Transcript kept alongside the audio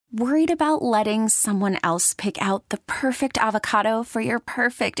Worried about letting someone else pick out the perfect avocado for your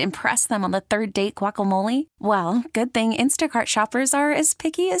perfect impress them on the third date guacamole? Well, good thing Instacart shoppers are as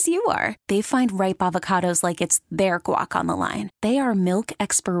picky as you are. They find ripe avocados like it's their guac on the line. They are milk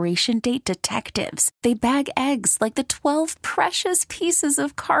expiration date detectives. They bag eggs like the 12 precious pieces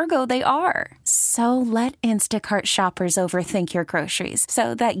of cargo they are. So let Instacart shoppers overthink your groceries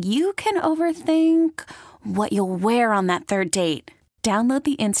so that you can overthink what you'll wear on that third date. Download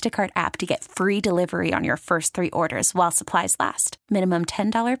the Instacart app to get free delivery on your first 3 orders while supplies last. Minimum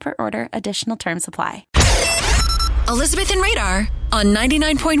 $10 per order. Additional terms apply. Elizabeth and Radar on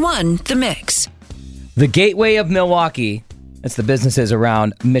 99.1 The Mix. The Gateway of Milwaukee, that's the businesses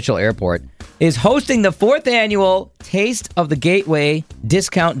around Mitchell Airport, is hosting the 4th annual Taste of the Gateway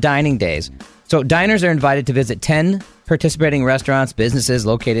Discount Dining Days. So diners are invited to visit 10 participating restaurants, businesses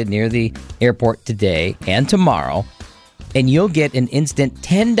located near the airport today and tomorrow, and you'll get an instant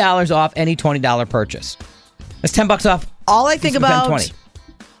 $10 off any $20 purchase. That's $10 off. All I think about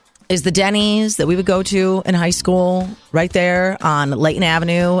is the Denny's that we would go to in high school right there on Layton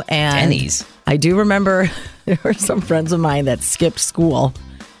Avenue. And Denny's. I do remember there were some friends of mine that skipped school.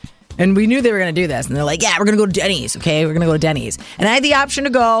 And we knew they were going to do this. And they're like, yeah, we're going to go to Denny's. Okay, we're going to go to Denny's. And I had the option to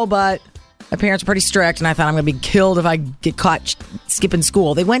go, but my parents are pretty strict. And I thought I'm going to be killed if I get caught skipping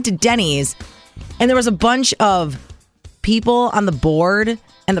school. They went to Denny's. And there was a bunch of people on the board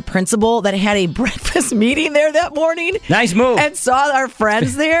and the principal that had a breakfast meeting there that morning. Nice move. And saw our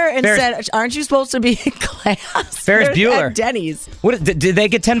friends there and said, aren't you supposed to be in class? Ferris Bueller. At Denny's. What, did they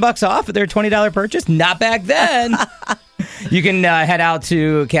get $10 off of their $20 purchase? Not back then. You can head out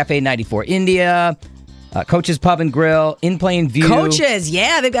to Cafe 94 India, Coach's Pub and Grill, In Plain View. Coaches,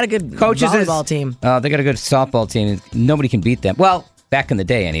 yeah, they've got a good volleyball team. They got a good softball team. Nobody can beat them. Well, back in the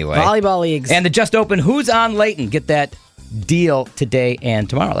day anyway. Volleyball leagues. And the just open Who's on Layton. Get that deal today and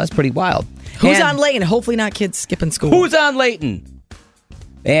tomorrow. That's pretty wild. Who's on Layton? Hopefully not kids skipping school. Who's on Layton?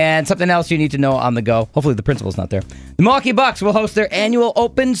 And something else you need to know on the go. Hopefully the principal's not there. The Milwaukee Bucks will host their annual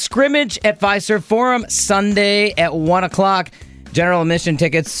open scrimmage at Fiserv Forum Sunday at 1 o'clock. General admission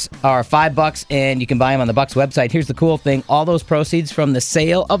tickets are $5, and you can buy them on the Bucks website. Here's the cool thing. All those proceeds from the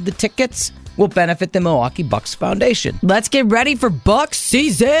sale of the tickets will benefit the Milwaukee Bucks Foundation. Let's get ready for Bucks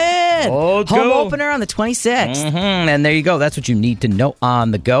season. Home opener on the 26th. And there you go. That's what you need to know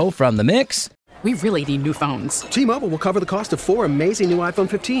on the go from the Mix. We really need new phones. T-Mobile will cover the cost of 4 amazing new iPhone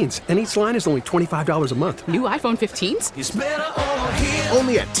 15s, and each line is only $25 a month. New iPhone 15s? It's better over here.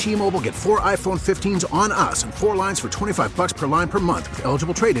 Only at T-Mobile, get 4 iPhone 15s on us and 4 lines for $25 per line per month with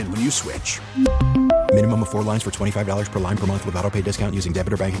eligible trade-in when you switch. Minimum of 4 lines for $25 per line per month with autopay discount using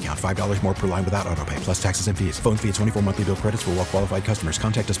debit or bank account. $5 more per line without autopay, plus taxes and fees. Phone fee at 24 monthly bill credits for well-qualified customers.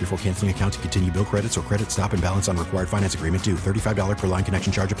 Contact us before canceling account to continue bill credits or credit stop and balance on required finance agreement due. $35 per line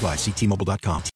connection charge applies. See T-Mobile.com.